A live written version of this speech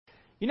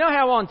You know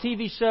how on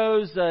TV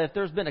shows, if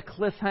there's been a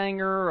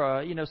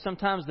cliffhanger,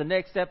 sometimes the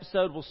next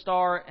episode will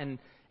start and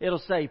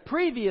it'll say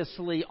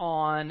previously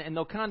on, and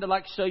they'll kind of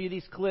like show you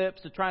these clips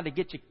to try to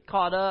get you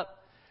caught up.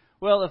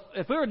 Well,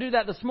 if we were to do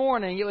that this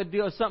morning, it would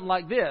go something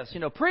like this.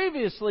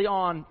 Previously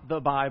on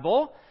the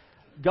Bible,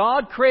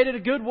 God created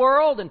a good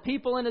world and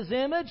people in His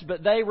image,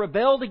 but they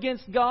rebelled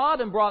against God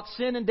and brought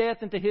sin and death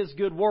into His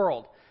good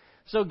world.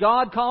 So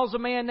God calls a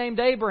man named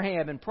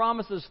Abraham and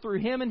promises through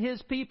him and his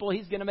people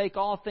He's going to make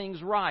all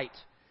things right.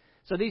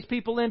 So these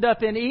people end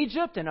up in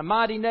Egypt, in a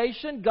mighty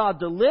nation. God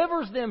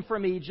delivers them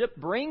from Egypt,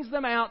 brings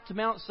them out to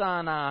Mount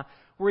Sinai,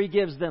 where He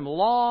gives them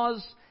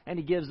laws, and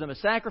He gives them a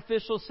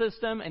sacrificial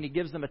system, and He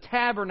gives them a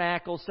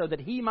tabernacle so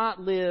that He might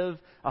live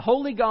a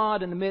holy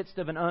God in the midst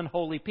of an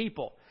unholy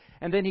people.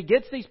 And then He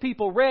gets these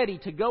people ready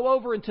to go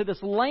over into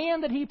this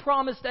land that He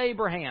promised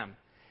Abraham.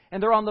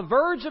 And they're on the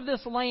verge of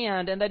this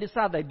land, and they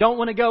decide they don't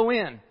want to go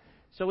in.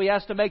 So He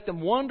has to make them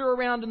wander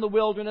around in the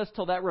wilderness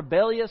till that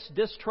rebellious,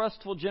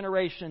 distrustful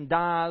generation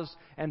dies,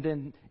 and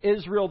then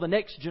Israel, the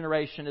next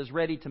generation, is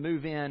ready to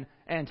move in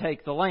and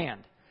take the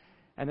land.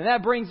 And then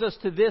that brings us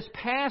to this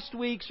past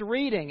week's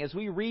reading as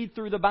we read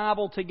through the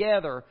Bible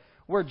together,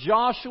 where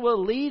Joshua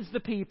leads the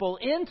people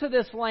into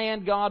this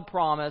land God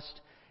promised,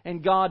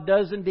 and God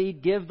does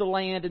indeed give the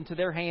land into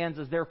their hands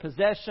as their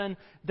possession.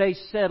 They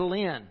settle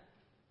in.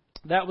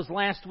 That was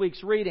last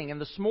week's reading.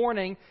 And this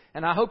morning,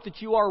 and I hope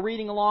that you are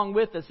reading along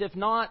with us. If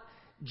not,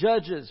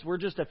 Judges. We're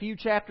just a few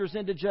chapters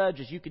into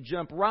Judges. You could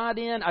jump right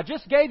in. I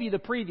just gave you the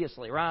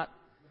previously, right?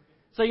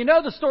 So you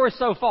know the story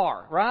so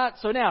far, right?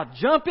 So now,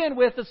 jump in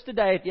with us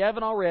today, if you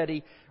haven't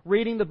already,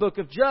 reading the book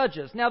of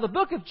Judges. Now, the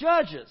book of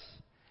Judges,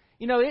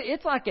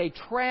 it's like a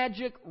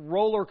tragic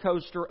roller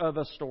coaster of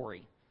a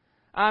story.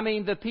 I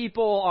mean, the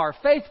people are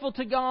faithful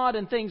to God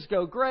and things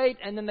go great,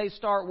 and then they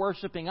start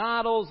worshiping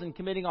idols and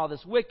committing all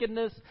this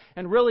wickedness,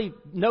 and really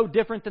no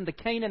different than the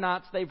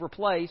Canaanites they've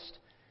replaced.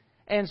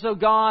 And so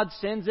God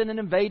sends in an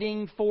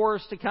invading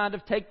force to kind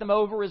of take them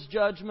over as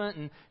judgment,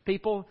 and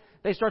people,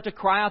 they start to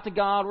cry out to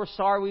God, we're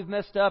sorry we've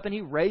messed up, and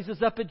He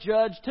raises up a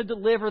judge to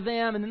deliver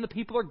them, and then the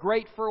people are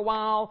great for a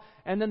while,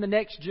 and then the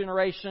next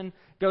generation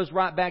goes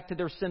right back to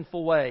their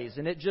sinful ways.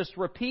 And it just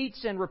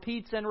repeats and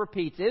repeats and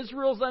repeats.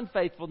 Israel's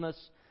unfaithfulness,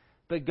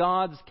 but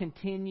God's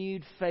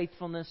continued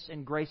faithfulness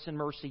and grace and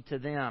mercy to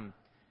them.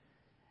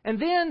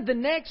 And then the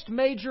next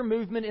major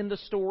movement in the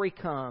story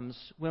comes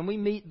when we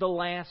meet the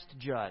last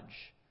judge,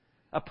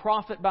 a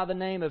prophet by the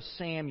name of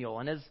Samuel.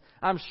 And as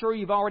I'm sure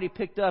you've already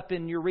picked up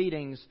in your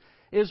readings,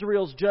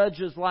 Israel's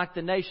judges, like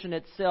the nation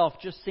itself,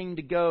 just seem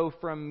to go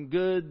from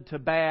good to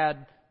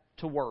bad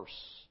to worse.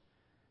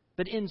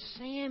 But in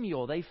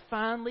Samuel, they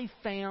finally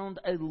found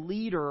a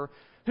leader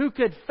who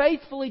could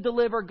faithfully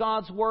deliver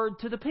God's word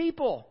to the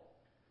people.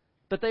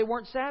 But they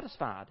weren't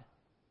satisfied.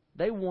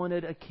 They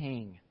wanted a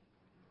king.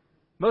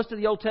 Most of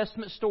the Old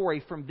Testament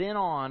story from then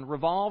on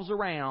revolves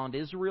around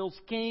Israel's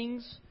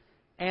kings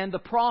and the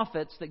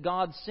prophets that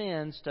God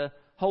sends to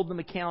hold them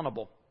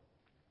accountable.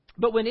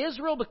 But when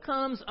Israel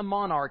becomes a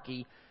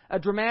monarchy, a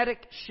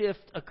dramatic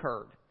shift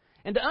occurred.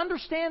 And to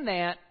understand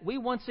that, we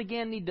once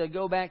again need to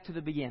go back to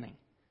the beginning,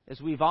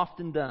 as we've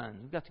often done.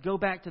 We've got to go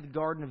back to the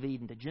Garden of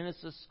Eden, to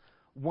Genesis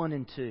 1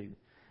 and 2.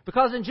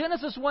 Because in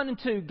Genesis 1 and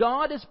 2,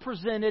 God is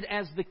presented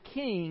as the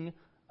king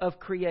of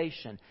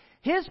creation.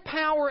 His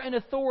power and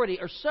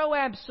authority are so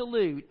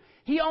absolute,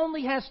 He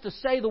only has to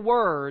say the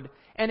word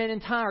and an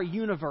entire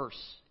universe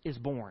is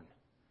born.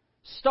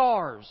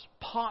 Stars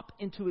pop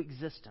into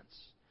existence.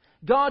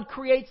 God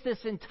creates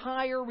this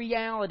entire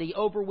reality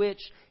over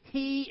which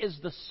He is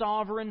the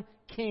sovereign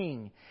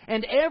king.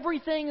 And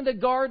everything in the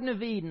Garden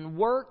of Eden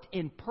worked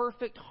in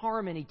perfect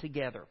harmony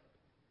together.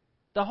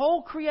 The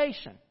whole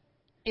creation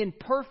in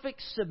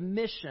perfect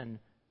submission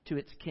to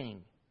its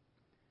king.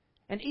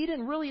 And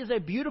Eden really is a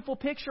beautiful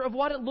picture of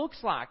what it looks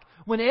like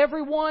when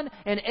everyone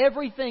and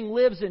everything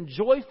lives in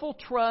joyful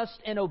trust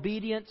and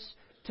obedience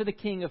to the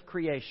King of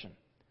creation.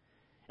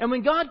 And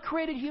when God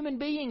created human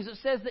beings, it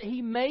says that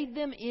He made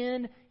them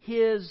in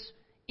His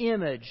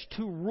image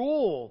to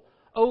rule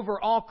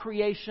over all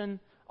creation,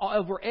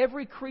 over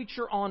every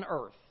creature on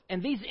earth.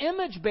 And these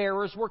image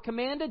bearers were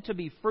commanded to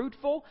be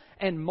fruitful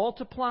and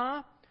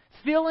multiply,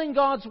 filling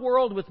God's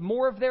world with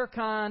more of their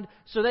kind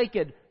so they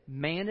could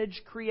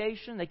manage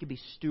creation. They could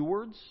be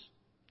stewards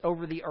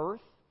over the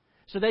earth.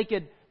 So they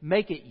could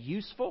make it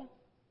useful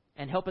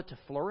and help it to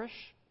flourish.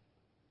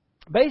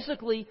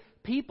 Basically,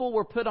 people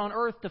were put on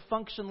earth to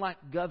function like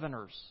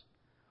governors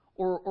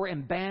or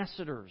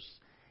ambassadors,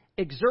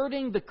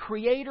 exerting the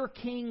Creator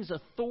King's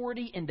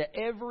authority into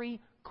every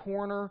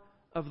corner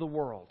of the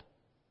world.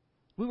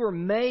 We were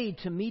made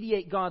to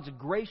mediate God's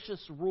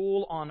gracious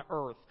rule on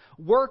earth,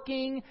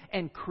 working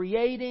and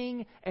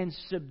creating and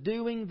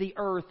subduing the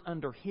earth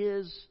under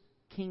His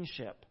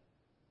kingship.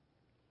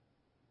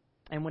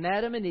 And when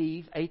Adam and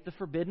Eve ate the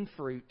forbidden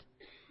fruit,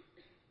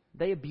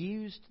 they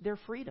abused their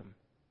freedom.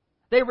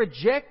 They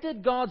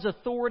rejected God's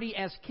authority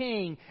as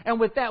king, and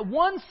with that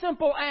one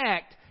simple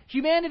act,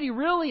 humanity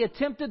really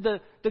attempted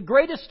the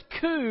greatest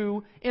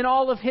coup in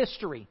all of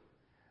history.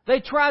 They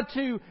tried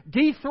to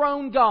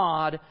dethrone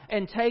God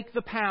and take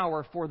the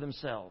power for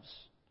themselves.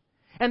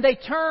 And they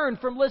turned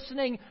from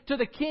listening to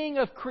the King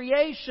of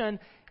creation,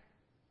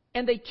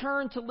 and they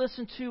turned to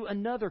listen to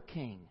another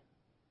king,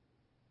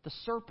 the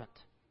serpent,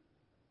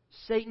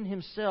 Satan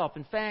himself.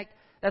 In fact,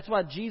 that's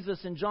why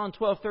Jesus in John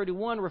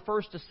 12:31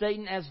 refers to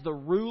Satan as the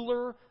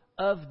ruler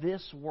of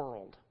this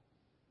world.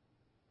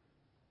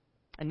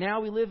 And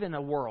now we live in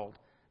a world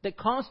that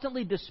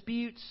constantly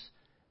disputes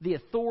the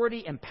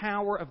authority and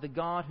power of the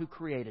God who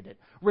created it,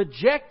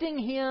 rejecting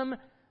Him,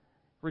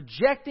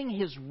 rejecting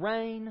His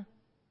reign,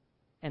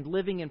 and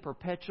living in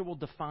perpetual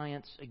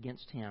defiance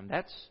against Him.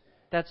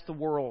 That's the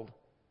world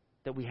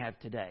that we have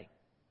today.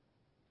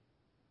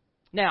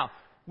 Now,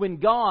 when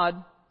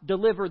God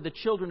delivered the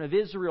children of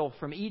Israel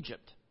from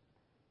Egypt,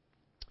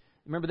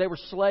 remember, they were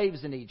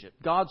slaves in Egypt.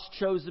 God's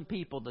chosen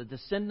people, the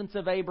descendants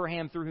of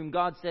Abraham through whom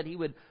God said He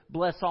would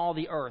bless all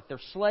the earth. They're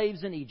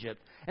slaves in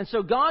Egypt. And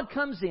so God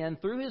comes in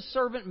through His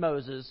servant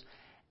Moses,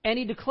 and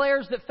He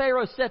declares that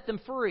Pharaoh set them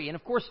free. And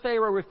of course,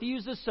 Pharaoh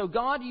refuses, so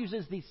God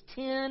uses these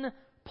 10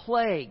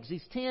 plagues,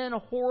 these 10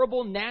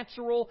 horrible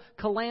natural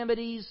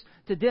calamities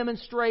to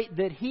demonstrate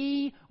that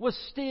He was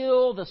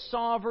still the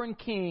sovereign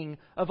King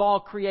of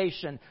all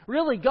creation.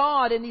 Really,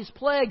 God in these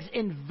plagues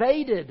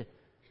invaded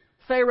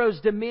Pharaoh's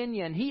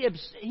dominion. He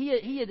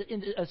had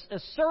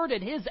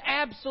asserted His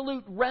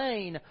absolute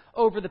reign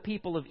over the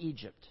people of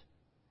Egypt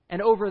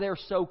and over their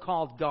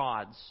so-called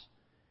gods.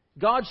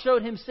 God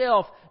showed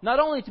Himself not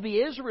only to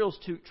be Israel's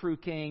true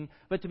king,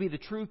 but to be the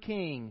true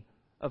king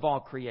of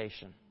all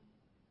creation.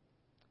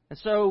 And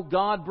so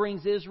God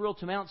brings Israel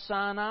to Mount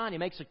Sinai, and He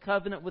makes a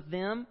covenant with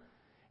them.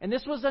 And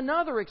this was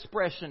another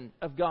expression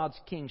of God's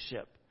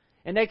kingship.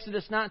 In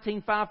Exodus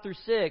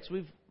 19:5-6,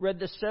 we've read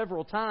this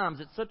several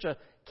times. It's such a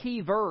key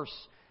verse.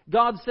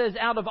 God says,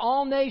 "Out of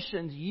all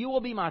nations you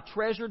will be my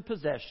treasured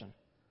possession.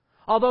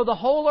 Although the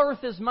whole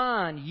earth is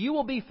mine, you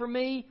will be for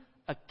me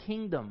a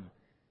kingdom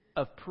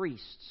of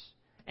priests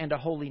and a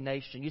holy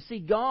nation." You see,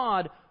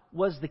 God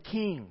was the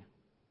king.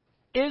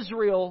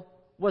 Israel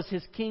was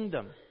His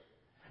kingdom.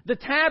 The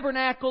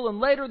tabernacle and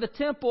later the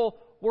temple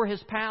were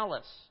His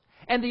palace.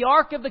 And the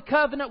Ark of the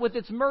Covenant with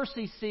its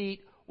mercy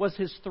seat was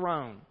His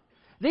throne.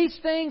 These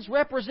things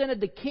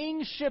represented the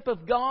kingship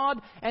of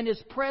God and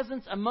His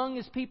presence among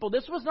His people.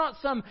 This was not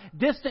some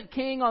distant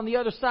king on the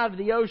other side of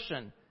the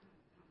ocean.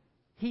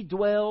 He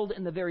dwelled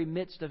in the very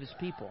midst of His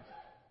people.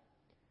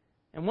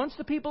 And once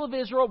the people of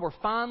Israel were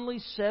finally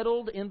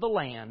settled in the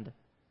land,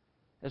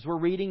 as we're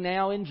reading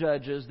now in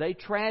Judges, they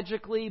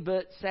tragically,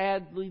 but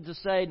sadly to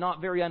say,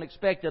 not very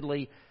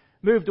unexpectedly,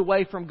 moved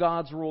away from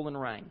God's rule and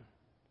reign.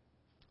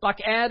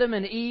 Like Adam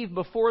and Eve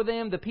before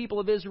them, the people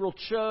of Israel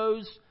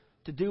chose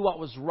to do what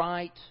was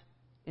right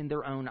in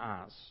their own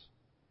eyes.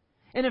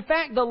 And in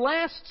fact, the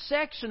last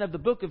section of the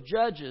book of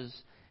Judges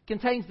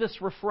contains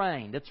this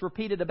refrain that's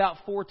repeated about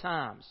 4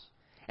 times.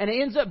 And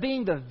it ends up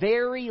being the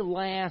very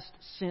last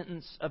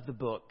sentence of the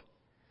book.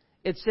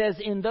 It says,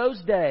 "In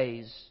those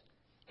days,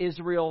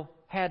 Israel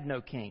had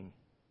no king,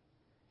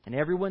 and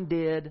everyone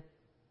did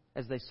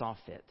as they saw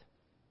fit."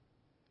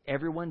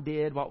 Everyone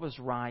did what was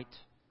right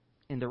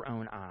in their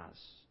own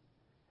eyes.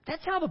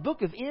 That's how the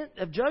book of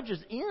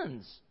Judges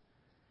ends.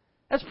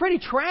 That's pretty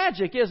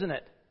tragic, isn't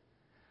it?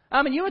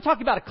 I mean, you want to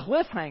talk about a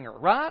cliffhanger,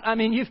 right? I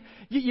mean,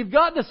 you've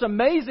got this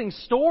amazing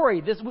story.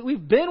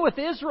 We've been with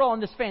Israel on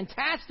this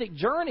fantastic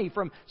journey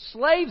from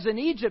slaves in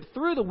Egypt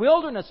through the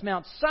wilderness,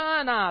 Mount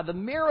Sinai, the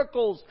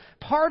miracles,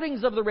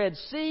 partings of the Red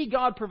Sea.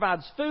 God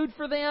provides food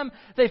for them.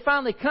 They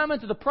finally come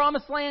into the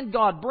Promised Land.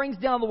 God brings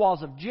down the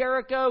walls of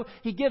Jericho.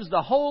 He gives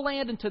the whole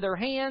land into their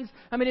hands.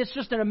 I mean, it's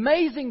just an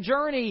amazing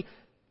journey.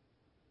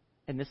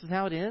 And this is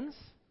how it ends.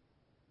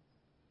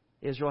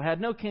 Israel had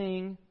no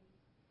king,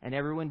 and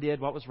everyone did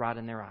what was right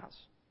in their eyes.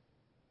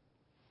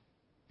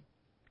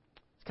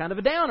 It's kind of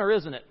a downer,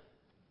 isn't it?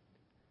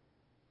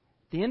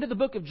 At the end of the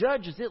book of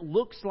Judges, it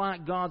looks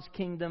like God's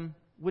kingdom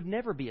would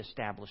never be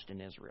established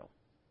in Israel.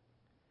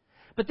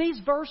 But these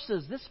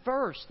verses,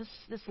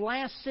 this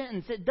last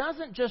sentence, it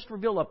doesn't just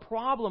reveal a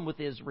problem with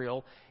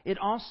Israel, it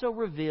also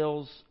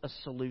reveals a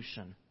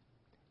solution.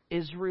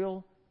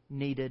 Israel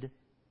needed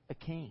a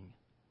king.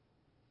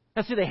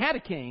 Now see, they had a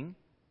king.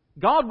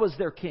 God was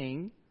their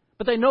king,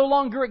 but they no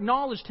longer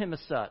acknowledged Him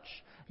as such.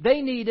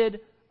 They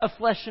needed a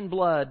flesh and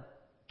blood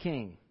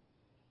king.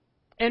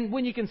 And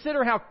when you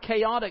consider how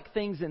chaotic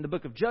things in the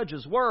book of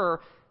Judges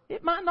were,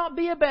 it might not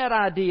be a bad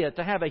idea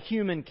to have a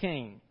human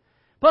king.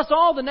 Plus,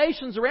 all the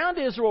nations around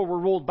Israel were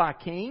ruled by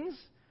kings.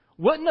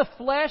 Wouldn't a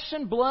flesh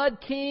and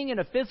blood king in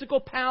a physical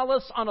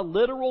palace on a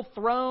literal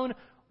throne,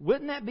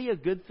 wouldn't that be a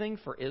good thing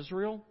for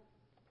Israel?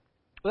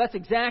 Well, that's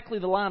exactly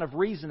the line of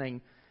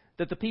reasoning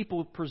that the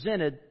people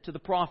presented to the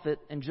prophet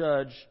and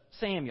judge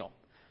Samuel.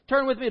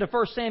 Turn with me to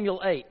 1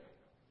 Samuel 8.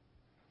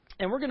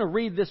 And we're going to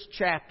read this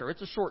chapter.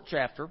 It's a short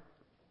chapter.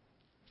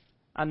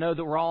 I know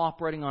that we're all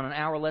operating on an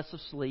hour less of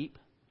sleep.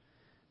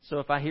 So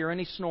if I hear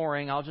any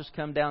snoring, I'll just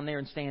come down there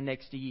and stand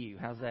next to you.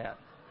 How's that?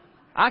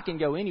 I can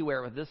go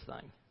anywhere with this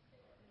thing.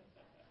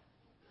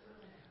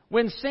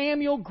 When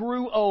Samuel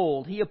grew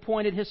old, he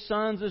appointed his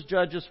sons as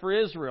judges for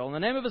Israel. And the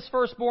name of his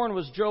firstborn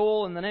was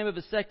Joel, and the name of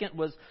his second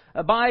was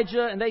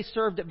Abijah, and they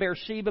served at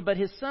Beersheba. But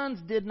his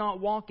sons did not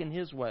walk in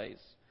his ways.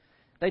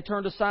 They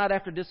turned aside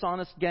after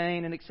dishonest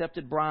gain and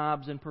accepted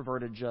bribes and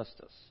perverted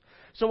justice.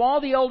 So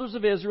all the elders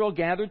of Israel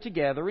gathered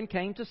together and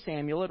came to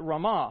Samuel at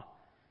Ramah.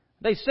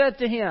 They said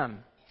to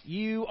him,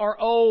 "You are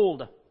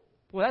old."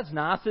 Well, that's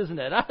nice, isn't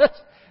it?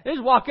 They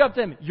just walk up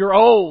to him, "You're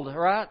old,"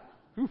 right?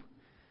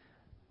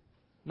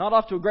 Not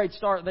off to a great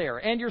start there.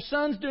 "And your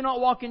sons do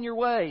not walk in your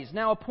ways.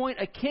 Now appoint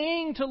a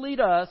king to lead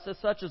us, as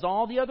such as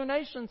all the other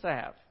nations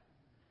have."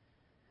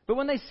 But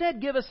when they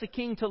said, "Give us a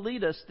king to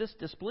lead us," this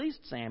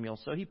displeased Samuel,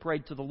 so he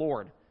prayed to the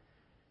Lord.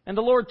 And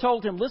the Lord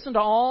told him, "Listen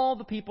to all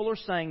the people are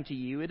saying to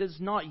you. It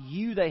is not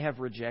you they have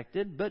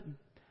rejected, but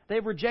they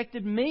have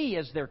rejected me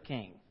as their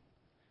king.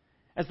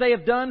 As they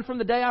have done from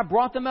the day I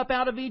brought them up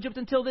out of Egypt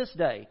until this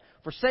day,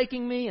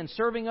 forsaking me and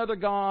serving other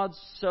gods,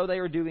 so they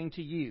are doing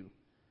to you.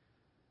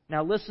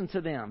 Now listen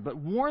to them, but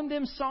warn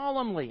them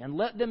solemnly and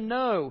let them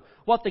know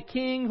what the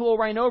king who will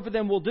reign over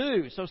them will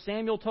do." So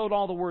Samuel told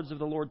all the words of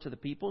the Lord to the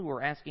people who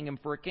were asking him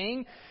for a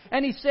king.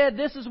 And he said,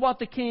 "This is what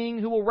the king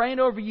who will reign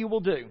over you will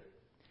do.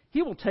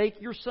 He will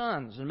take your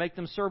sons and make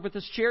them serve with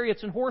his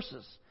chariots and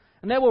horses,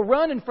 and they will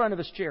run in front of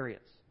his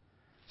chariots.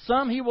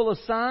 Some he will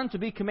assign to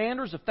be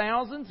commanders of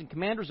thousands and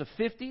commanders of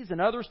 50s, and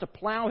others to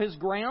plow his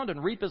ground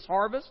and reap his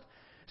harvest.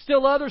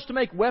 Still others to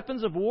make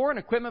weapons of war and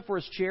equipment for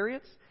his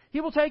chariots.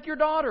 He will take your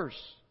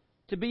daughters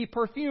to be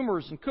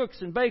perfumers and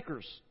cooks and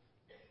bakers.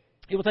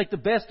 He will take the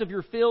best of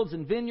your fields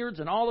and vineyards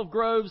and olive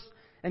groves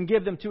and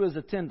give them to his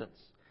attendants.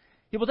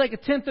 He will take a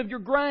tenth of your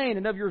grain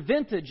and of your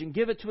vintage and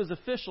give it to his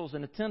officials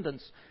and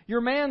attendants.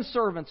 Your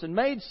manservants and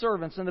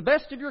maidservants and the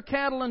best of your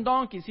cattle and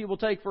donkeys he will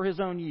take for his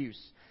own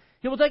use.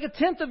 He will take a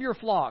tenth of your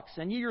flocks,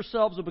 and you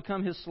yourselves will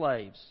become his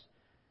slaves.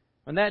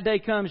 When that day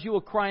comes, you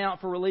will cry out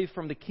for relief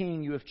from the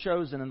king you have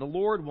chosen, and the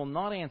Lord will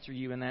not answer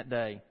you in that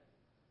day."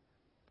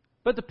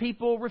 But the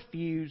people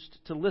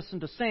refused to listen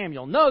to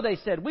Samuel. "No," they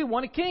said, "we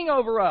want a king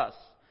over us.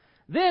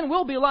 Then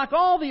we'll be like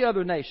all the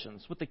other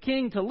nations, with the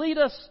king to lead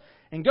us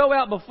and go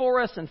out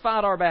before us and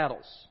fight our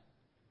battles."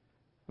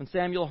 When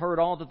Samuel heard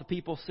all that the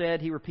people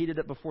said, he repeated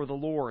it before the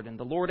Lord. And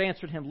the Lord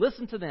answered him,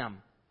 "Listen to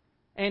them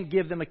and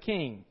give them a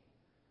king."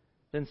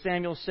 Then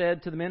Samuel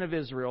said to the men of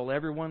Israel,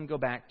 "Everyone go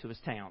back to his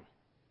town."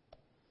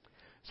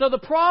 So the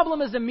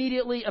problem is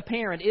immediately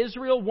apparent.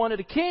 Israel wanted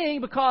a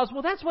king because,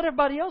 well, that's what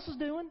everybody else is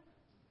doing.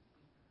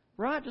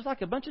 Right? Just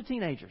like a bunch of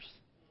teenagers.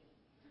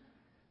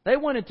 They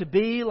wanted to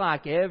be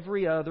like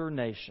every other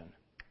nation.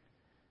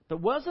 But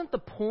wasn't the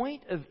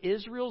point of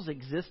Israel's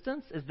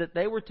existence is that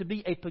they were to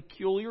be a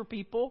peculiar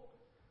people?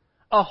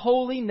 A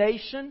holy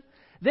nation?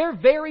 Their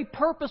very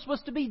purpose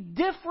was to be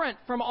different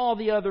from all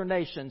the other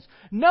nations.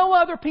 No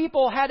other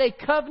people had a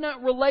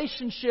covenant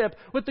relationship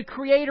with the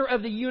Creator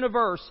of the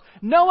universe.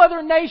 No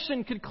other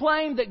nation could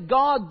claim that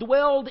God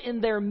dwelled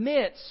in their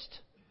midst.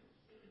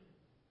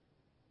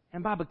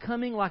 And by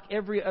becoming like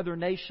every other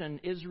nation,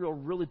 Israel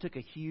really took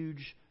a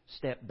huge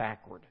step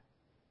backward.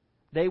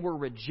 They were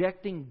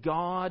rejecting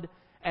God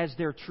as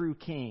their true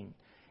king.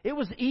 It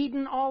was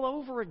Eden all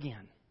over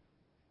again.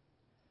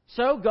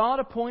 So God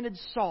appointed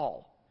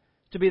Saul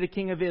to be the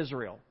king of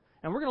Israel.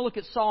 And we're going to look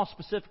at Saul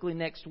specifically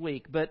next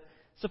week. But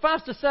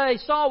suffice to say,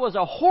 Saul was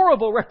a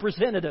horrible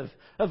representative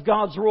of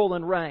God's rule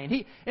and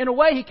reign. In a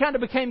way, he kind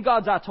of became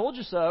God's "I told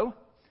you so"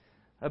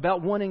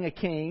 about wanting a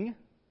king.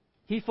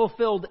 He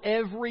fulfilled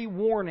every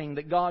warning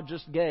that God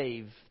just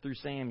gave through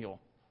Samuel.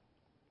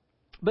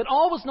 But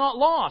all was not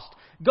lost.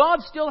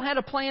 God still had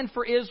a plan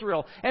for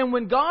Israel. And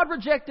when God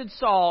rejected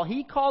Saul,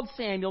 He called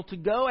Samuel to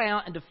go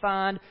out and to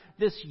find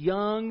this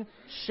young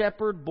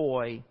shepherd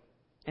boy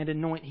and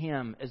anoint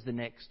him as the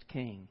next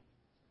king.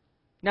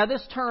 Now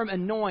this term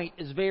anoint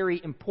is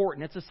very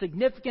important. It's a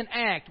significant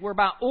act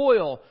whereby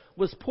oil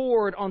was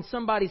poured on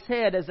somebody's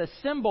head as a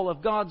symbol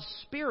of God's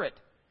Spirit,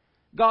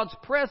 God's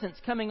presence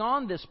coming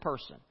on this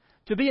person.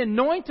 To be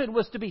anointed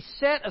was to be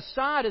set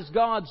aside as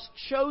God's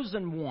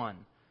chosen one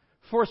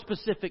for a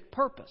specific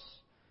purpose.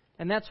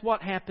 And that's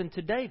what happened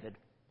to David.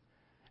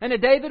 And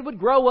David would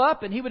grow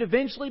up and he would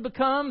eventually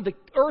become the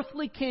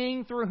earthly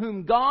king through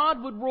whom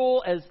God would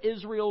rule as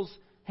Israel's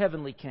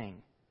heavenly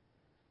king.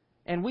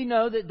 And we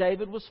know that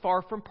David was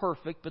far from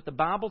perfect, but the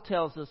Bible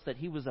tells us that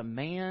he was a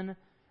man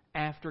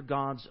after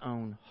God's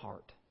own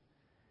heart.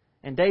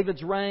 And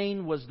David's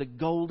reign was the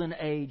golden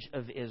age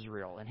of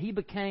Israel. And he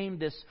became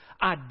this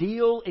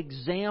ideal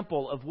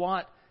example of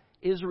what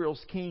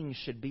Israel's king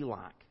should be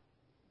like.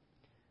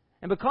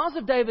 And because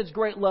of David's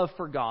great love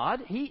for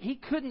God, he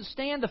couldn't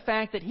stand the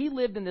fact that he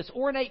lived in this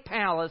ornate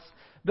palace,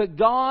 but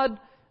God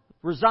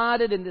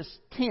resided in this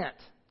tent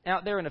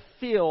out there in a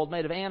field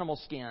made of animal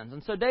skins.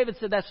 And so David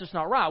said, that's just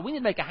not right. We need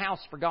to make a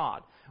house for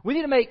God. We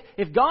need to make,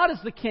 if God is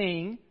the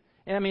king,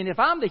 if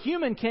I'm the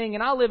human king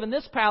and I live in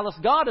this palace,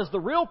 God is the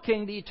real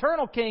king, the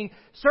eternal king.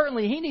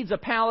 Certainly He needs a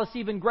palace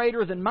even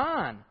greater than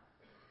mine.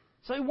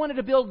 So he wanted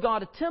to build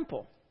God a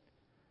temple.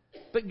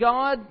 But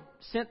God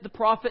sent the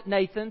prophet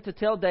Nathan to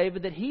tell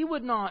David that he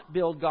would not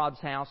build God's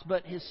house,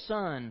 but his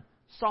son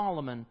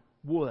Solomon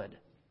would.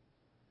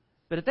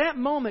 But at that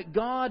moment,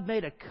 God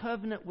made a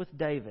covenant with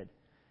David,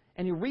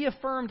 and He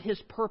reaffirmed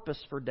His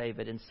purpose for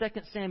David. In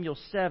 2 Samuel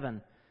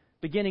 7,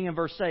 beginning in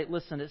verse 8,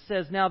 listen, it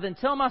says, "Now then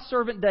tell my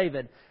servant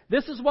David,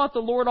 this is what the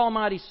Lord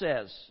Almighty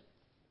says.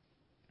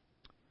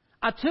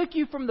 I took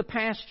you from the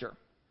pasture,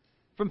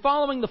 from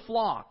following the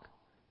flock,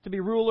 to be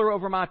ruler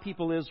over my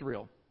people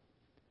Israel.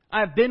 I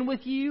have been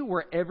with you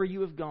wherever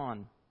you have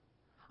gone.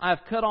 I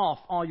have cut off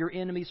all your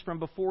enemies from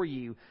before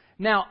you.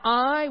 Now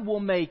I will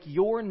make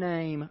your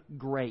name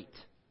great,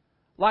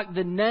 like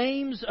the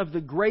names of the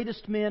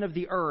greatest men of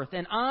the earth,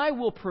 and I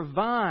will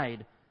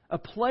provide a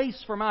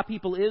place for my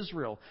people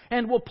Israel,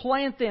 and will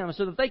plant them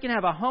so that they can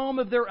have a home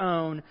of their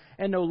own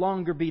and no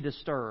longer be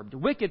disturbed.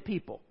 Wicked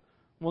people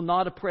will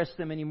not oppress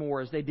them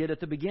anymore as they did at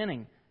the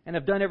beginning, and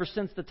have done ever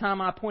since the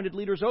time I appointed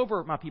leaders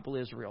over my people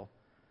Israel.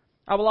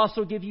 I will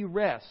also give you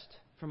rest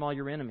from all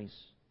your enemies.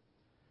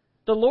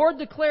 The Lord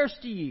declares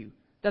to you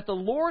that the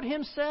Lord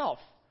Himself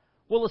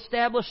will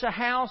establish a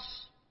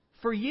house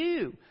for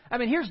you." I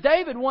mean, here's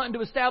David wanting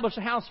to establish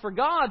a house for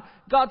God.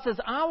 God says,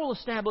 "I will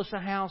establish a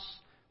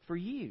house for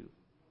you.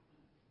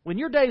 When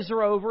your days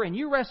are over and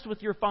you rest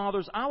with your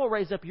fathers, I will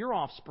raise up your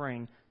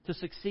offspring to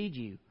succeed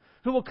you,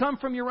 who will come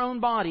from your own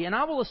body, and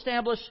I will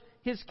establish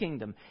His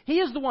kingdom.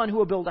 He is the one who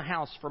will build a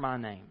house for my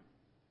name,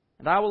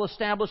 and I will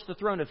establish the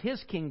throne of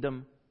His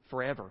kingdom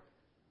forever.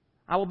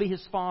 I will be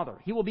His father.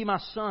 He will be my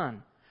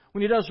son.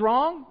 When he does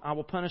wrong, I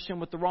will punish him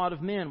with the rod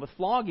of men, with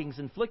floggings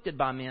inflicted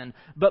by men.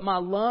 But my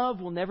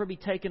love will never be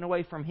taken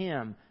away from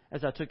him,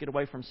 as I took it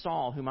away from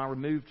Saul, whom I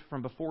removed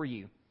from before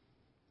you.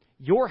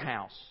 Your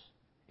house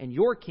and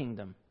your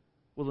kingdom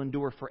will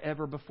endure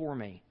forever before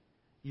me.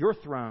 Your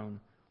throne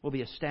will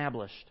be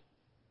established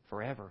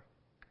forever."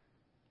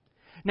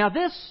 Now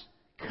this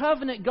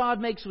covenant God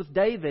makes with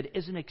David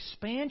is an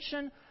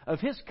expansion of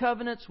His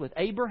covenants with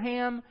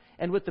Abraham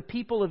and with the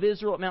people of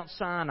Israel at Mount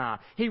Sinai.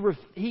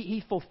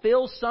 He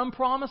fulfills some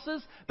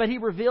promises, but He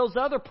reveals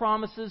other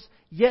promises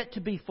yet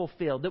to be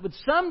fulfilled, that would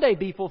someday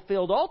be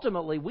fulfilled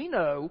ultimately, we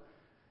know,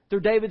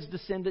 through David's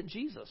descendant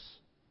Jesus.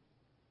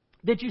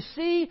 Did you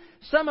see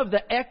some of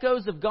the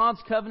echoes of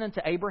God's covenant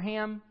to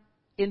Abraham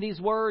in these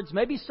words?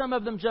 Maybe some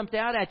of them jumped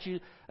out at you.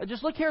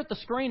 Just look here at the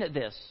screen at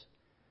this.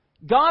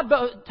 God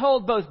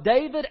told both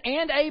David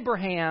and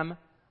Abraham,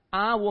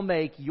 "I will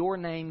make your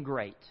name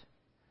great."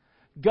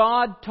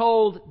 God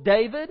told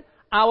David,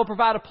 "I will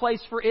provide a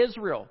place for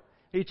Israel."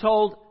 He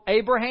told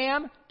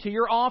Abraham, "To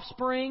your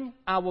offspring,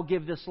 I will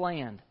give this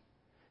land."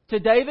 To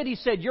David, He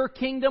said, "Your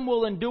kingdom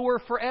will endure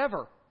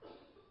forever."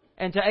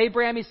 And to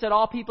Abraham, He said,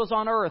 "All peoples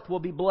on earth will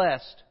be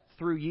blessed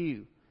through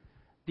you."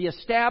 The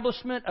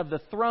establishment of the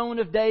throne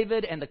of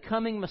David and the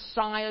coming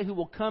Messiah who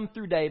will come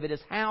through David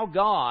is how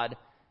God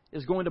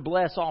is going to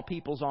bless all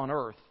peoples on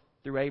earth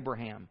through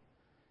Abraham.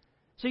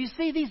 So you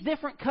see these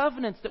different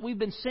covenants that we've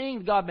been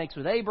seeing God makes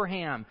with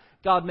Abraham,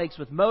 God makes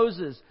with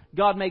Moses,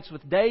 God makes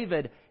with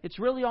David. It's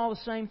really all the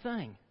same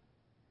thing.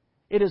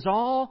 It is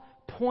all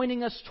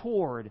pointing us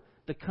toward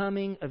the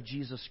coming of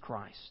Jesus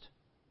Christ.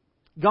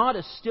 God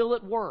is still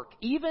at work,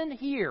 even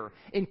here,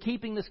 in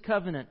keeping this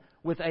covenant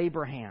with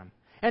Abraham.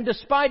 And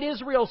despite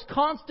Israel's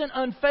constant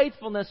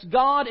unfaithfulness,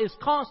 God is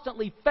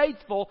constantly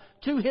faithful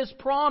to His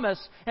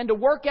promise and to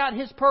work out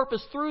His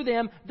purpose through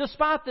them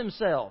despite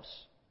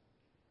themselves.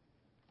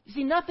 You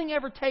see, nothing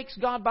ever takes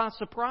God by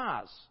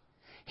surprise.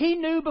 He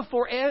knew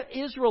before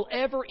Israel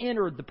ever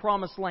entered the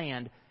promised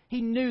land,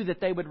 He knew that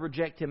they would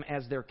reject Him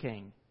as their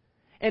king.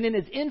 And in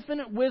His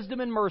infinite wisdom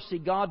and mercy,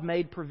 God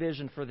made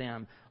provision for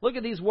them. Look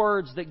at these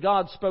words that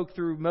God spoke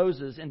through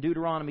Moses in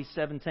Deuteronomy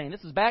 17.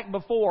 This is back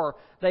before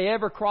they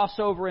ever cross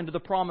over into the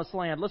promised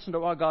land. Listen to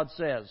what God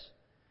says.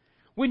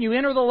 "When you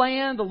enter the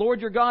land the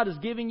Lord your God is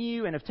giving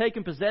you and have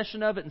taken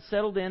possession of it and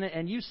settled in it,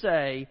 and you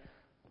say,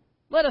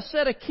 'Let us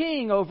set a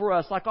king over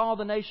us like all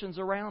the nations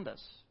around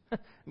us.'"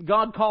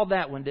 God called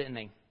that one, didn't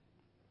He?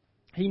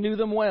 He knew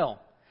them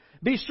well.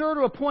 "Be sure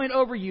to appoint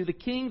over you the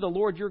king the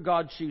Lord your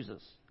God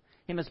chooses.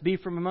 He must be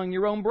from among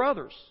your own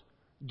brothers.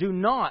 Do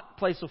not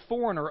place a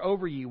foreigner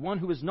over you, one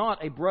who is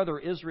not a brother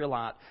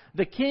Israelite.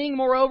 The king,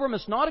 moreover,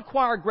 must not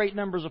acquire great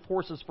numbers of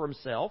horses for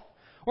himself,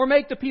 or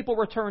make the people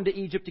return to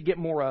Egypt to get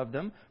more of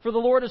them, for the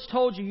Lord has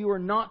told you, you are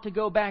not to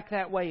go back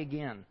that way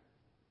again.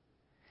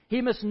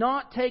 He must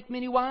not take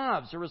many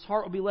wives, or his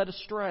heart will be led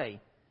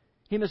astray.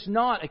 He must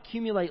not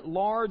accumulate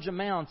large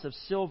amounts of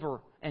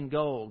silver and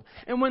gold.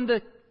 And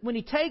when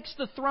he takes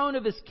the throne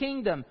of his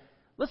kingdom,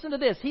 listen to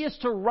this. He is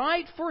to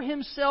write for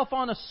himself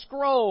on a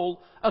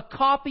scroll a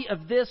copy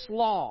of this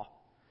law,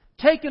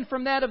 taken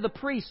from that of the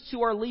priests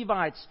who are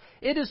Levites.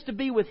 It is to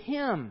be with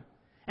him,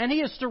 and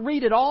he is to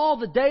read it all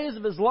the days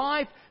of his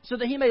life, so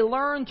that he may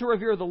learn to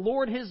revere the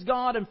Lord his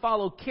God and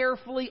follow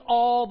carefully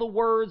all the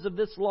words of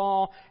this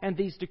law and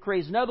these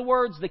decrees." In other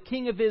words, the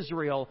king of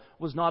Israel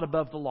was not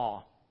above the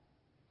law.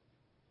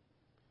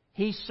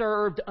 He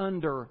served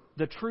under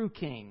the true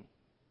king,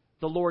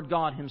 the Lord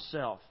God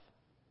Himself.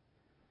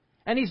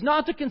 And he's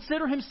not to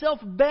consider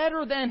himself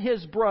better than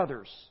his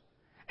brothers,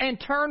 and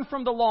turn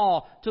from the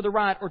law to the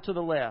right or to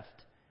the left,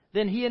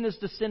 then he and his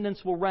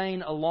descendants will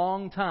reign a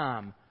long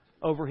time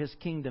over his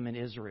kingdom in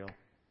Israel.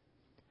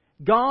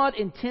 God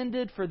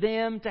intended for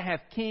them to have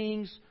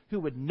kings who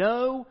would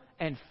know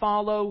and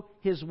follow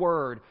His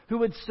Word, who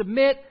would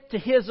submit to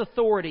His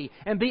authority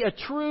and be a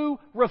true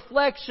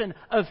reflection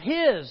of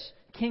His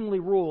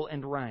kingly rule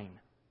and reign.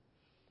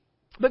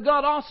 But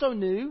God also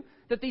knew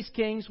that these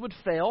kings would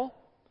fail,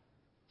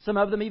 some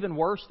of them even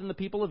worse than the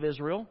people of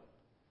Israel.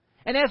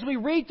 And as we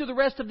read through the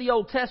rest of the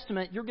Old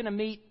Testament, you're going to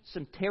meet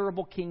some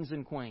terrible kings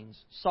and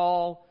queens.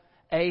 Saul,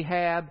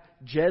 Ahab,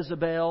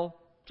 Jezebel,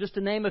 just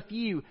to name a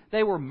few.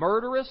 They were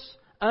murderous,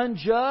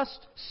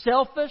 unjust,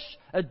 selfish,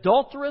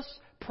 adulterous,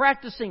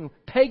 practicing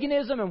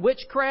paganism and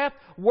witchcraft,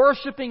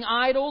 worshiping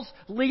idols,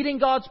 leading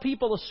God's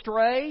people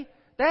astray.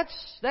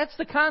 That's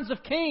the kinds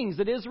of kings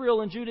that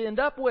Israel and Judah end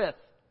up with.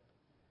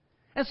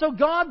 And so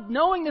God,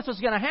 knowing this was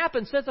going to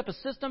happen, sets up a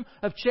system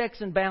of checks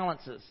and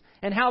balances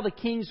and how the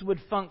kings would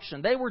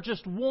function. They were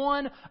just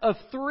one of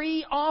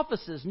 3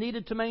 offices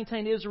needed to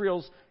maintain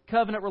Israel's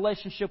covenant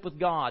relationship with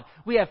God.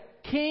 We have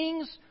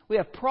kings, we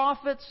have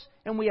prophets,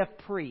 and we have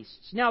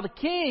priests. Now, the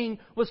king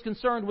was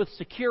concerned with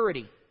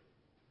security.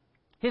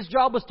 His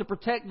job was to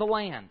protect the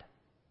land.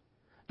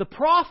 The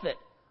prophet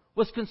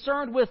was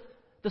concerned with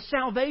the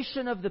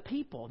salvation of the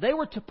people. They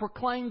were to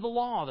proclaim the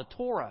law, the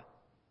Torah.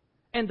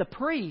 And the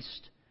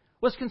priest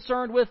was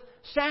concerned with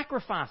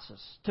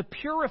sacrifices to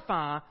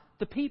purify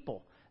the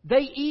people.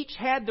 They each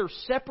had their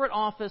separate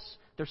office,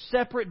 their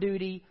separate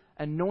duty,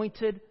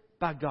 anointed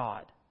by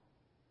God.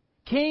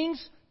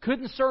 Kings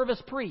couldn't serve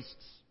as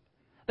priests.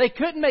 They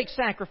couldn't make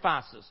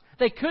sacrifices.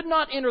 They could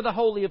not enter the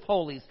Holy of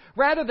Holies.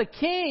 Rather, the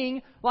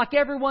king, like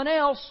everyone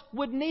else,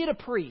 would need a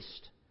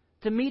priest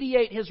to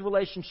mediate his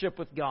relationship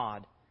with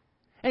God.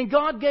 And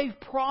God gave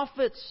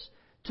prophets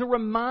to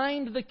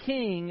remind the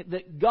king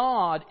that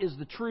God is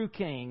the true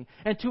king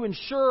and to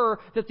ensure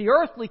that the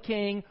earthly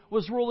king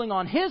was ruling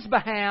on his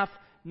behalf,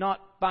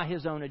 not by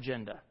his own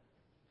agenda.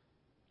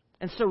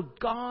 And so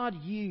God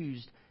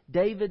used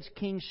David's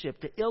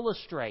kingship to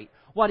illustrate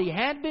what he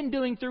had been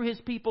doing through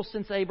his people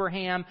since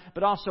Abraham,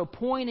 but also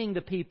pointing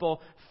the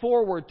people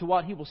forward to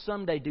what he will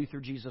someday do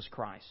through Jesus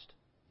Christ.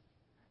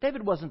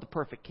 David wasn't the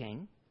perfect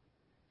king.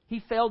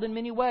 He failed in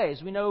many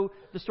ways. We know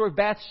the story of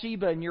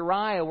Bathsheba and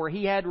Uriah, where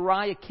he had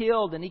Uriah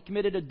killed and he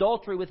committed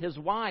adultery with his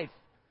wife.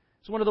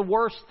 It's one of the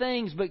worst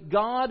things, but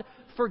God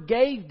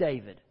forgave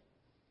David.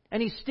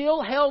 And He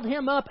still held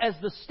him up as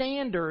the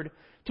standard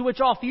to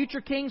which all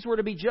future kings were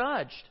to be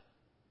judged.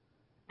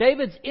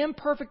 David's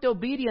imperfect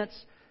obedience,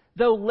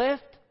 though,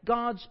 left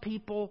God's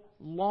people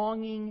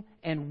longing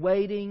and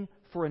waiting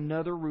for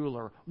another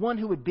ruler, one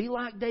who would be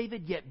like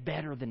David, yet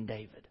better than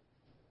David.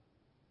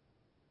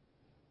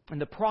 And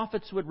the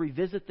prophets would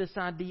revisit this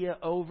idea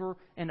over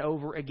and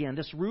over again.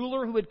 This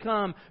ruler who would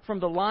come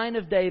from the line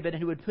of David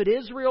and who would put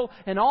Israel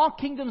and all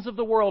kingdoms of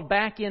the world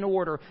back in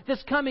order.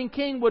 This coming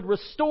king would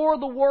restore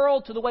the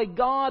world to the way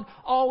God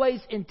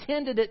always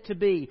intended it to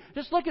be.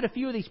 Just look at a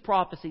few of these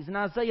prophecies in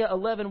Isaiah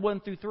 11, 1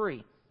 through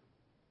 3.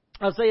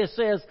 Isaiah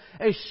says,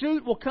 "A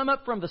shoot will come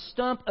up from the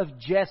stump of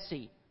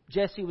Jesse."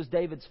 Jesse was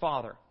David's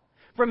father.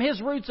 "From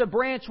his roots a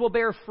branch will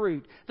bear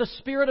fruit. The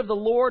Spirit of the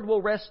Lord will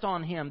rest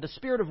on him. The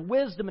Spirit of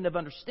wisdom and of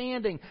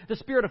understanding. The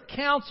Spirit of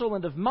counsel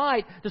and of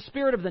might. The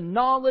Spirit of the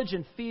knowledge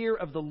and fear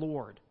of the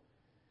Lord."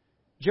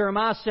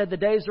 Jeremiah said, "The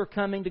days are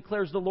coming,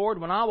 declares the Lord,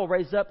 when I will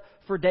raise up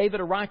for David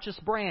a righteous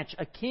branch,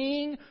 a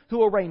king who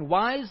will reign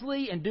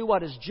wisely and do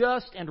what is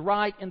just and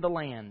right in the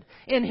land.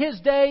 In his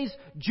days,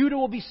 Judah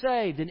will be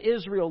saved and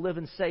Israel live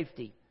in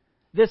safety.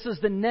 This is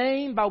the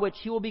name by which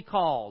he will be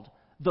called,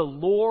 the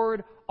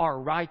Lord our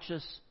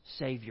righteous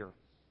Savior."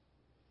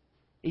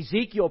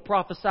 Ezekiel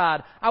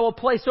prophesied, "I will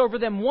place over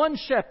them one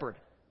shepherd,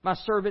 my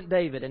servant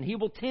David, and he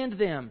will tend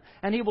them,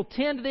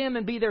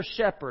 and be their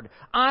shepherd.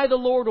 I, the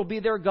Lord, will be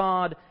their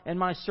God, and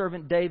my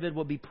servant David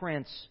will be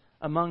prince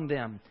among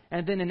them."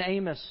 And then in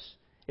Amos,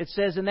 it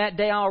says, "In that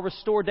day I will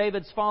restore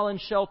David's fallen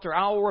shelter.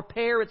 I will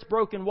repair its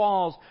broken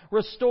walls,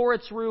 restore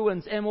its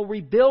ruins, and will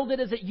rebuild it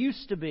as it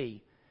used to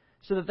be,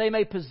 so that they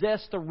may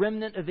possess the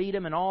remnant of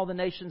Edom and all the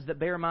nations that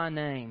bear my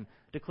name,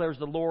 declares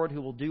the Lord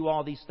who will do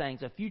all these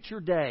things." A future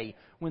day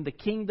when the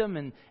kingdom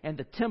and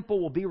the temple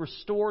will be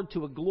restored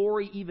to a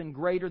glory even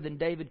greater than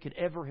David could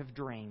ever have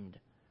dreamed.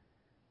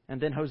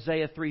 And then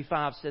Hosea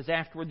 3:5 says,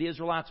 "Afterward the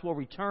Israelites will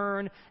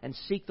return and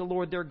seek the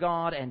Lord their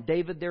God and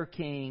David their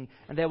king,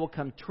 and they will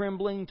come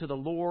trembling to the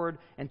Lord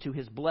and to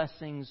His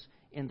blessings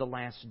in the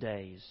last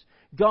days."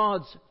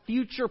 God's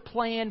future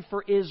plan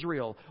for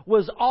Israel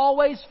was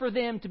always for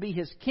them to be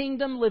His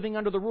kingdom, living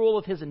under the rule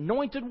of His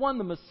anointed one,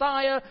 the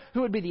Messiah,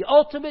 who would be the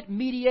ultimate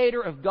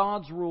mediator of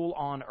God's rule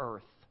on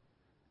earth.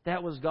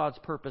 That was God's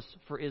purpose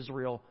for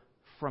Israel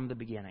from the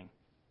beginning.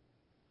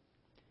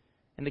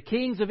 And the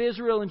kings of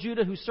Israel and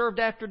Judah who served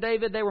after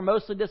David, they were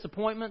mostly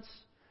disappointments.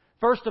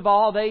 First of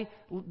all,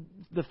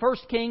 the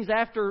first kings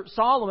after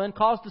Solomon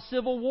caused a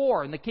civil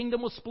war, and the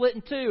kingdom was split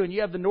in two. And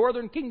you have the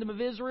northern kingdom of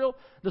Israel,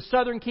 the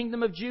southern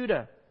kingdom of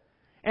Judah.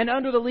 And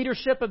under the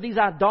leadership of these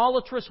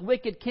idolatrous,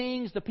 wicked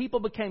kings, the people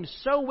became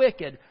so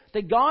wicked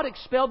that God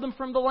expelled them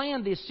from the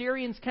land. The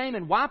Assyrians came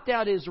and wiped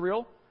out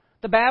Israel.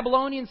 The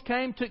Babylonians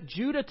came, took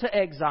Judah to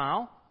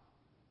exile.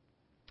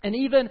 And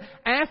even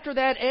after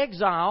that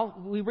exile,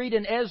 we read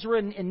in Ezra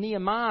and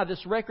Nehemiah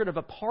this record of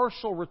a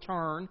partial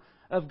return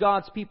of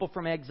God's people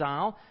from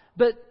exile.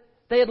 But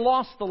they had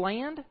lost the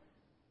land.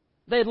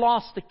 They had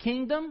lost the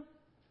kingdom.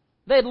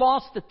 They had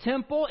lost the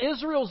temple.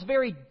 Israel's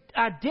very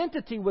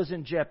identity was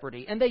in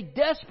jeopardy. And they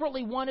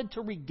desperately wanted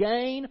to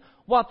regain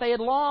what they had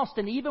lost.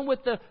 And even with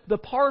the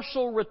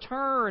partial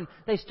return,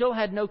 they still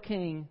had no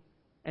king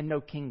and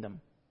no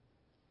kingdom.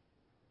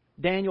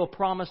 Daniel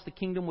promised the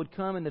kingdom would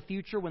come in the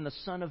future when the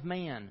Son of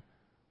Man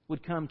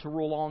would come to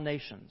rule all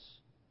nations.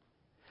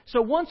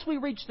 So once we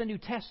reach the New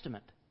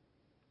Testament,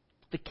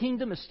 the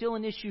kingdom is still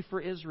an issue for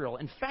Israel.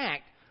 In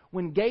fact,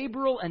 when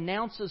Gabriel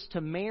announces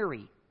to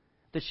Mary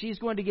that she's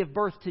going to give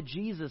birth to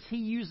Jesus, he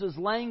uses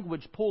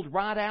language pulled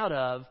right out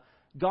of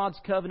God's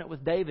covenant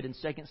with David in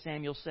 2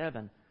 Samuel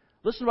 7.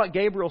 Listen to what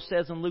Gabriel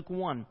says in Luke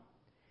 1.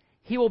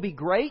 He will be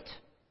great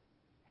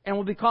and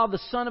will be called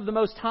the Son of the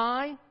Most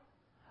High.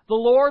 The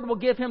Lord will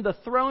give him the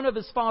throne of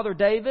his father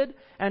David,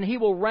 and he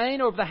will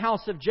reign over the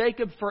house of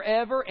Jacob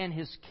forever, and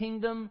his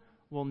kingdom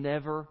will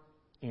never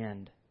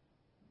end.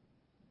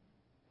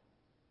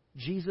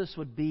 Jesus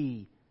would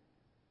be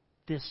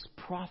this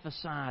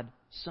prophesied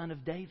Son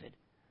of David,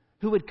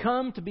 who would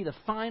come to be the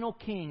final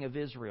king of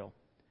Israel.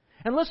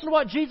 And listen to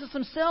what Jesus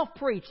himself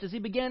preached as he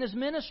began his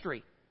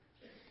ministry.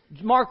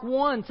 Mark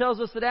 1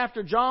 tells us that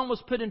after John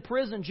was put in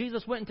prison,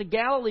 Jesus went into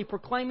Galilee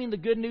proclaiming the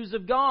good news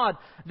of God.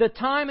 The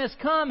time has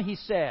come, he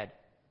said.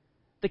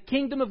 The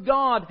kingdom of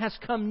God has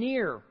come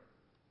near.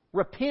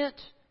 Repent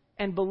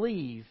and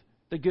believe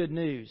the good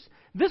news.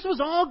 This was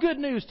all good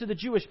news to the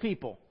Jewish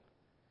people.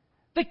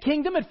 The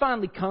kingdom had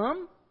finally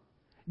come.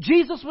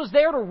 Jesus was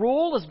there to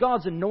rule as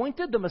God's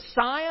anointed, the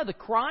Messiah, the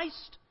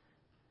Christ.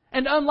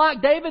 And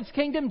unlike David's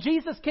kingdom,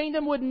 Jesus'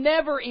 kingdom would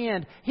never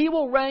end. He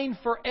will reign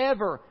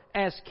forever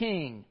as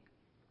king.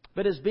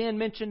 But as Ben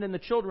mentioned in the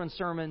children's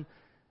sermon,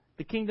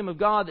 the kingdom of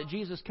God that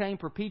Jesus came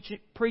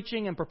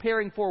preaching and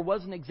preparing for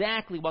wasn't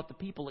exactly what the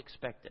people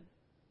expected.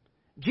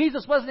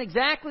 Jesus wasn't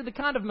exactly the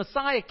kind of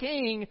Messiah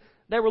king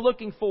they were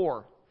looking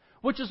for.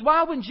 Which is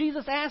why when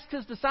Jesus asked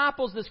his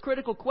disciples this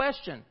critical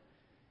question,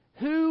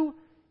 "Who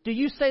do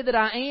you say that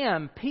I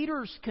am?"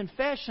 Peter's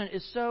confession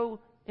is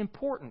so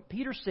important.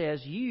 Peter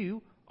says,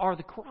 "You are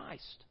the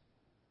Christ,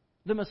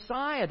 the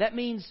Messiah." That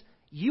means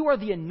you are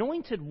the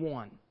anointed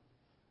one,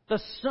 the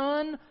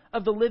Son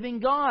of the living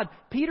God.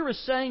 Peter is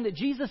saying that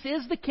Jesus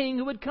is the King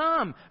who would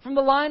come from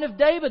the line of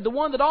David, the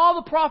one that all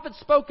the prophets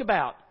spoke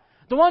about,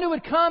 the one who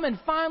would come and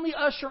finally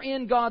usher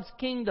in God's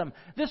kingdom.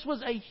 This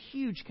was a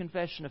huge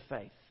confession of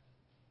faith.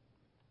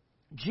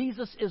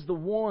 Jesus is the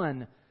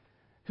one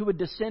who would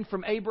descend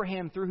from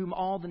Abraham, through whom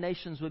all the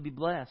nations would be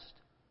blessed.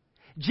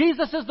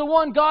 Jesus is the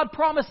one God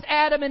promised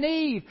Adam and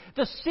Eve,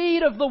 the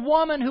seed of the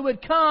woman who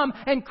would come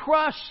and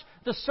crush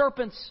the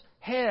serpent's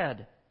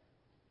head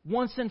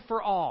once and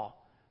for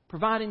all,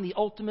 providing the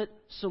ultimate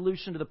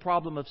solution to the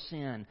problem of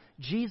sin.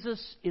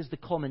 Jesus is the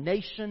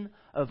culmination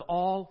of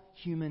all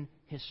human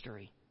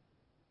history.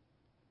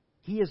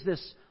 He is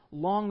this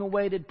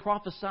long-awaited,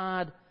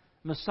 prophesied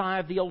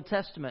Messiah of the Old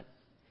Testament.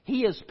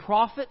 He is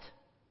prophet,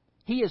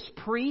 He is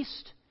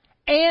priest,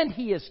 and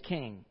He is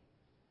king.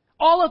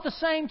 All at the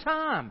same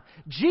time.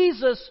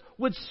 Jesus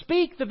would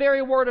speak the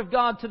very word of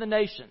God to the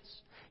nations.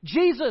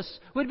 Jesus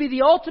would be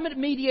the ultimate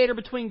mediator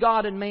between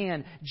God and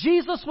man.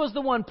 Jesus was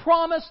the one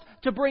promised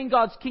to bring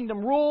God's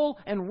kingdom rule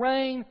and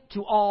reign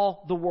to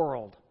all the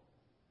world.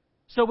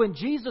 So when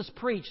Jesus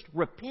preached,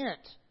 "Repent,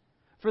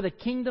 for the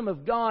kingdom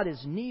of God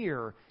is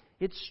near,"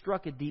 it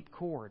struck a deep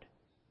chord.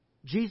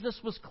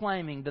 Jesus was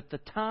claiming that the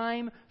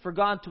time for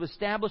God to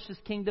establish His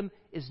kingdom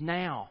is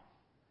now,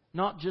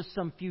 not just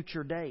some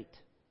future date.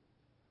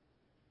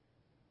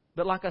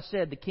 But like I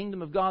said, the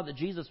kingdom of God that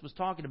Jesus was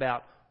talking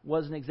about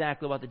wasn't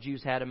exactly what the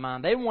Jews had in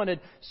mind. They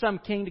wanted some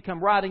king to come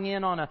riding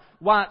in on a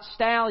white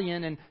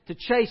stallion and to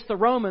chase the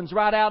Romans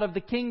right out of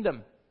the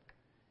kingdom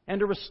and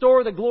to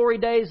restore the glory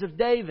days of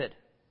David.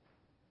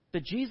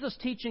 But Jesus'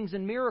 teachings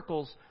and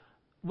miracles,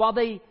 while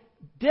they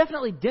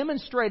definitely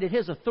demonstrated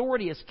His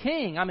authority as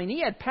king. I mean,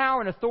 He had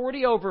power and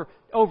authority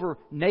over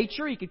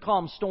nature. He could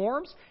calm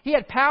storms. He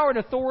had power and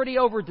authority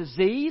over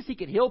disease. He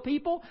could heal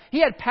people. He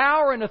had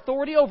power and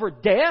authority over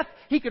death.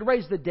 He could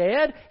raise the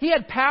dead. He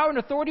had power and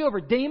authority over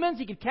demons.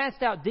 He could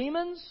cast out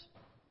demons.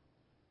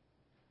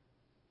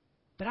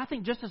 But I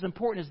think just as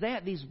important as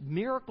that, these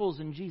miracles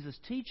in Jesus'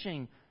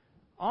 teaching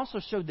also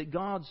showed that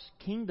God's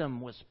kingdom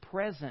was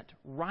present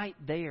right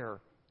there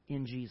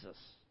in Jesus.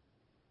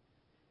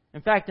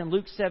 In fact, in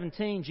Luke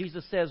 17,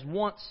 Jesus says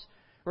once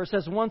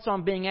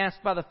on being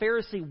asked by the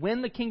Pharisee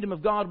when the kingdom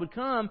of God would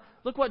come,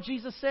 look what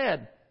Jesus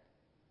said.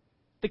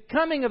 The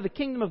coming of the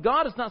kingdom of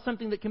God is not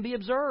something that can be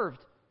observed.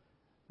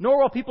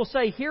 Nor will people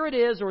say, "Here it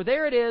is," or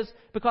 "There it is,"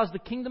 because the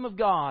kingdom of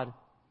God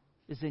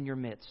is in your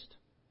midst.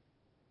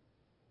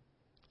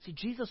 See,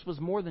 Jesus was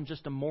more than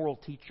just a moral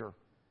teacher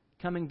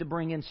coming to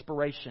bring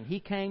inspiration. He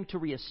came to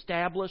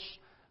reestablish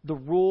the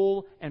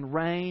rule and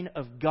reign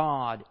of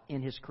God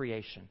in His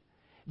creation.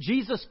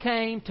 Jesus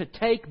came to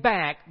take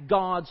back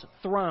God's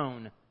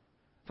throne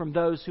from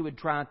those who had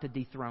tried to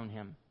dethrone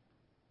Him.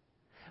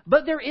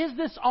 But there is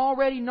this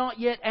already not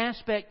yet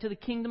aspect to the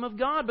kingdom of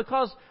God,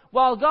 because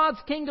while God's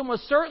kingdom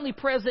was certainly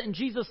present in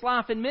Jesus'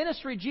 life and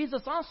ministry,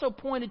 Jesus also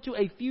pointed to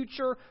a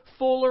future,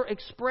 fuller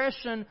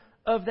expression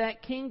of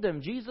that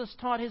kingdom. Jesus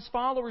taught His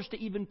followers to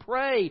even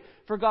pray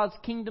for God's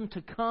kingdom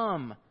to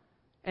come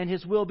and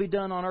His will be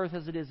done on earth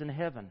as it is in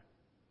heaven.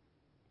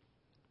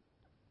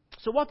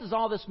 So what does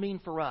all this mean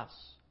for us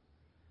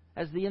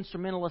as the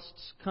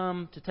instrumentalists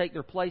come to take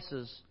their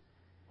places?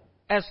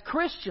 As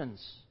Christians,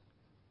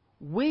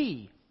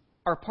 we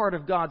are part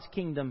of God's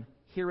kingdom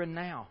here and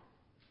now.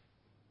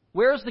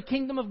 Where is the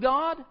kingdom of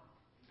God?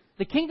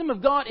 The kingdom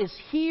of God is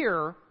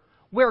here,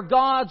 where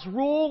God's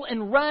rule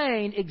and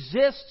reign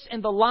exists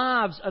in the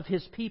lives of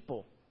His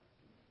people.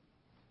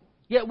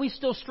 Yet we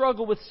still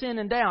struggle with sin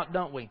and doubt,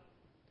 don't we?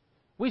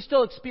 We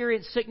still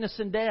experience sickness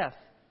and death.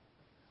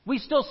 We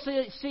still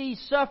see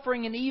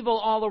suffering and evil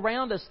all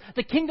around us.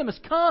 The kingdom has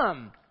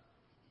come,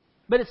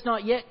 but it's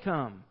not yet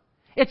come.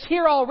 It's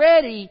here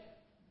already,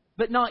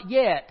 but not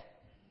yet,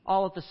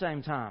 all at the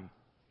same time.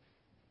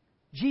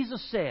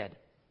 Jesus said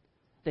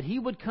that He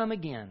would come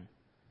again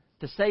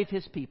to save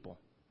His people.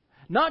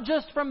 Not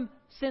just from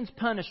sin's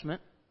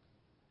punishment,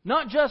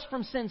 not just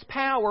from sin's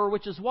power,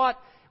 which is what,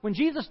 when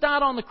Jesus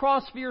died on the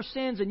cross for your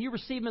sins and you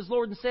receive Him as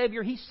Lord and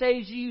Savior, He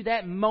saves you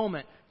that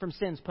moment from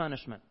sin's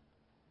punishment.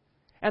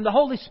 And the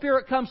Holy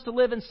Spirit comes to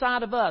live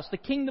inside of us, the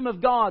kingdom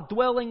of God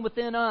dwelling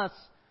within us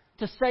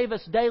to save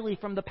us daily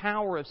from the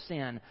power of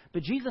sin.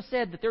 But Jesus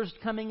said that there's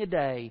coming a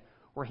day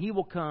where He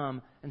will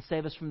come and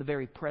save us from the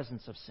very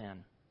presence of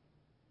sin.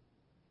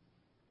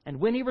 And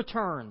when He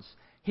returns,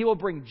 He will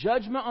bring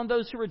judgment on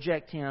those who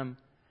reject Him,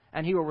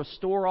 and He will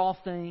restore all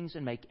things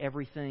and make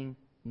everything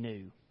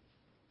new.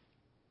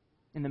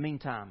 In the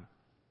meantime,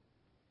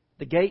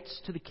 the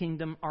gates to the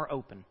kingdom are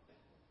open.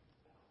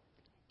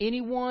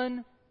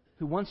 Anyone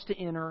who wants to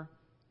enter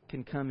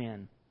can come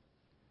in.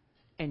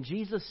 And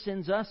Jesus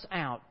sends us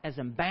out as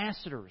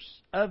ambassadors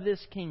of this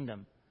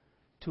kingdom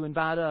to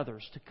invite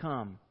others to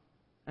come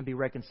and be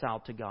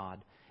reconciled to God.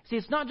 See,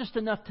 it's not just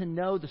enough to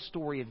know the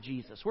story of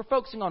Jesus. We're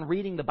focusing on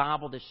reading the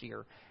Bible this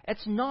year.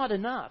 It's not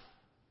enough.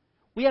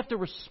 We have to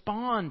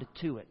respond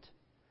to it.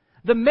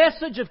 The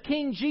message of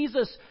King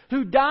Jesus,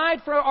 who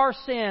died for our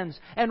sins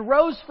and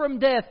rose from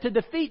death to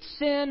defeat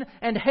sin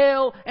and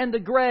hell and the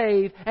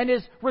grave, and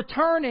is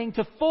returning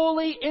to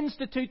fully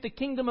institute the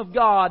kingdom of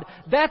God,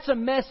 that's a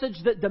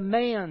message that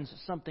demands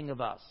something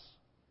of us.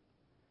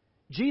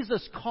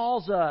 Jesus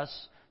calls us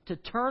to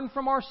turn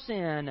from our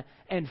sin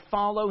and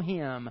follow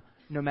Him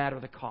no matter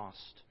the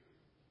cost.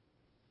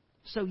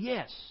 So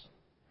yes,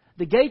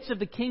 the gates of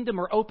the kingdom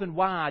are open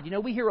wide. You know,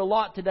 we hear a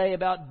lot today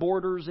about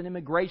borders and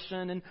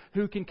immigration and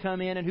who can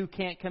come in and who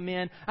can't come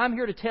in. I'm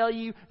here to tell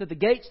you that the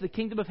gates of the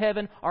kingdom of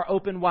heaven are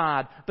open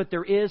wide, but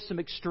there is some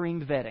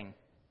extreme vetting.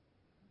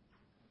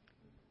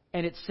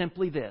 And it's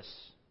simply this.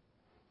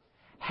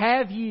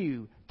 Have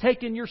you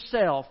taken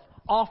yourself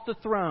off the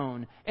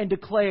throne and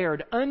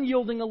declared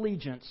unyielding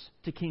allegiance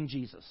to King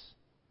Jesus?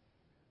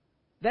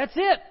 That's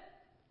it.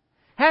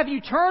 Have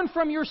you turned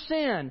from your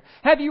sin?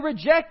 Have you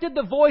rejected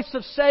the voice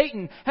of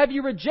Satan? Have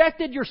you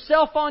rejected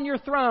yourself on your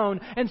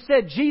throne and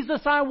said, Jesus,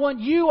 I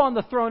want You on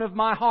the throne of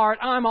my heart.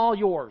 I'm all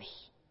Yours.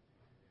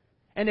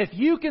 And if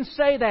you can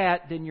say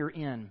that, then you're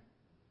in.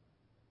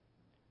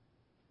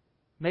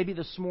 Maybe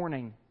this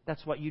morning,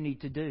 that's what you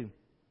need to do.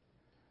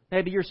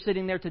 Maybe you're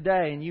sitting there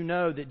today and you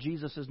know that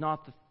Jesus is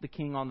not the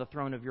king on the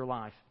throne of your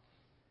life.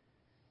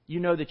 You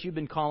know that you've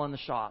been calling the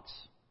shots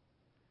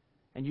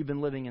and you've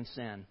been living in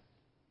sin.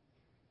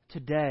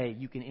 Today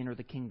you can enter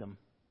the kingdom.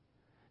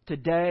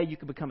 Today you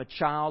can become a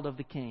child of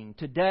the King.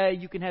 Today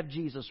you can have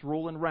Jesus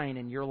rule and reign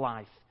in your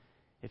life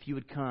if you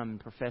would come and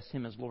profess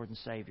Him as Lord and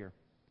Savior.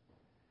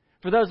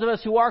 For those of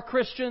us who are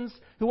Christians,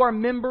 who are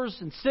members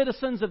and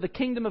citizens of the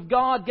kingdom of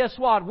God, guess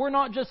what? We're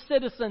not just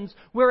citizens,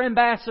 we're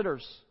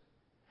ambassadors.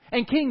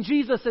 And King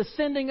Jesus is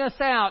sending us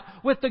out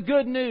with the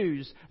good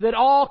news that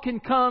all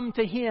can come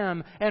to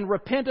Him and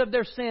repent of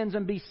their sins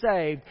and be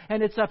saved.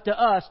 And it's up to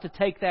us to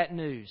take that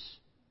news.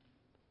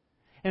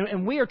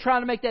 And we are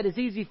trying to make that as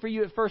easy for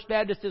you at First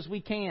Baptist as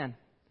we can.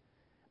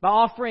 By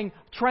offering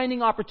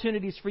training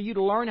opportunities for you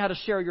to learn how to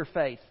share your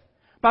faith.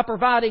 By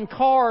providing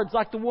cards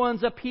like the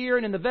ones up here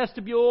and in the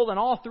vestibule and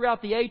all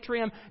throughout the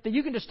atrium, that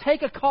you can just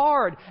take a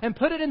card and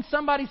put it in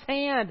somebody's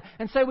hand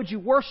and say, would you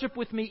worship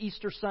with me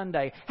Easter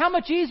Sunday? How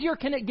much easier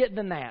can it get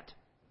than that?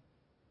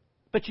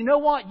 But you know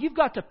what? You've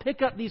got to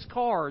pick up these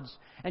cards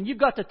and you've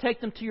got to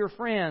take them to your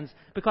friends,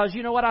 because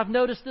you know what I've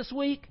noticed this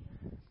week?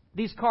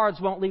 These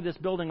cards won't leave this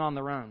building on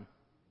their own.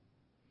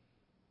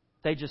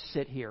 They just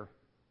sit here.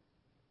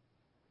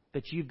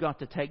 But you've got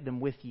to take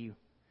them with you.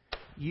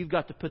 You've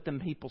got to put them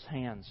in people's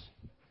hands.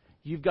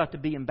 You've got to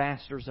be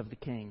ambassadors of the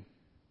King.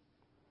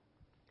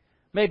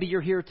 Maybe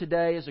you're here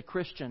today as a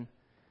Christian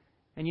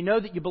and you know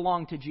that you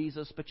belong to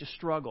Jesus, but you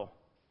struggle.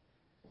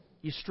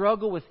 You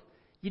struggle with,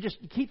 you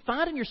keep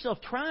finding yourself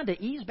trying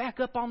to ease back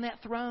up on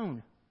that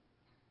throne.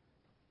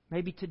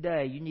 Maybe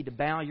today you need to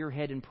bow your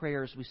head in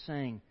prayer as we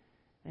sing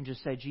and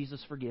just say,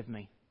 Jesus, forgive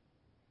me.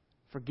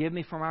 Forgive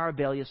me for my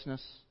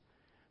rebelliousness.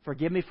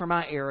 Forgive me for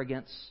my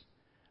arrogance.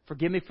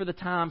 Forgive me for the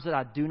times that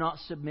I do not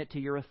submit to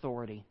your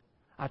authority.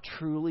 I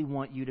truly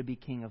want you to be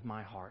king of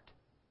my heart.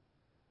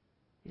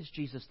 Is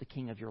Jesus the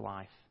king of your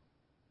life?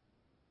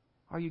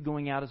 Are you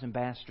going out as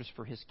ambassadors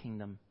for His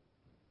kingdom?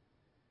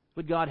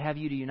 Would God have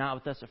you to unite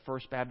with us at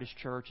First Baptist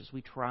Church as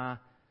we try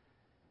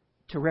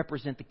to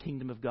represent the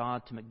kingdom of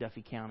God to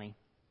McDuffie County?